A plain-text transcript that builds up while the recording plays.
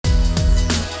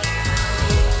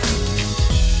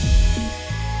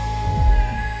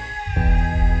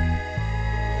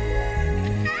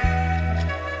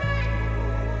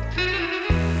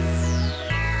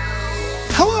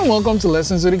welcome to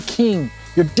Lessons with the King,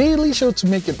 your daily show to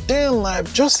make your day in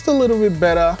life just a little bit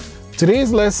better.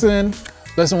 Today's lesson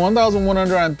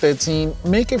 1113,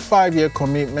 make a 5-year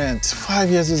commitment. 5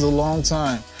 years is a long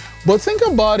time. But think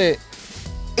about it.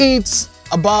 It's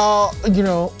about,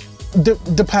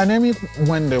 the pandemic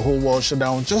when the whole world shut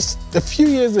down just a few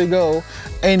years ago.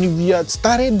 And if you had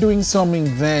started doing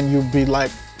something then, you'd be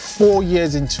like 4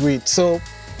 years into it. So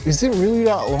is it really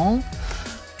that long?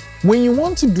 When you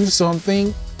want to do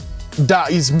something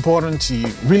that is important to you,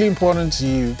 really important to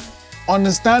you,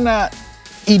 understand that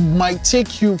it might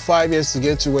take you 5 years to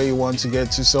get to where you want to get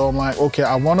to. So I'm like, okay,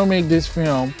 I want to make this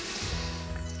film.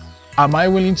 Am I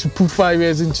willing to put 5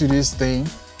 years into this thing?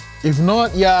 If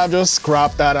not, yeah, I'll just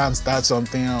scrap that and start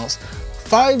something else.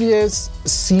 5 years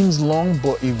seems long,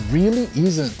 but it really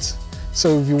isn't.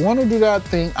 So if you want to do that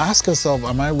thing, ask yourself,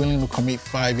 am I willing to commit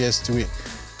 5 years to it?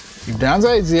 If the answer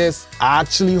is yes,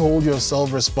 actually hold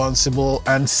yourself responsible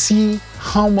and see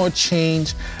how much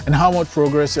change and how much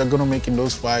progress you're going to make in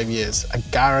those 5 years. I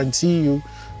guarantee you'll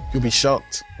be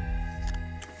shocked.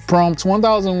 Prompt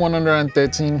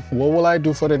 1113, what will I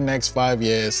do for the next 5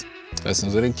 years?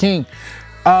 Lessons with the King.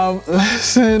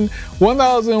 Lesson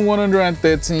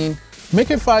 1113,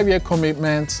 make a 5-year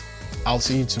commitment. I'll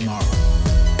see you tomorrow.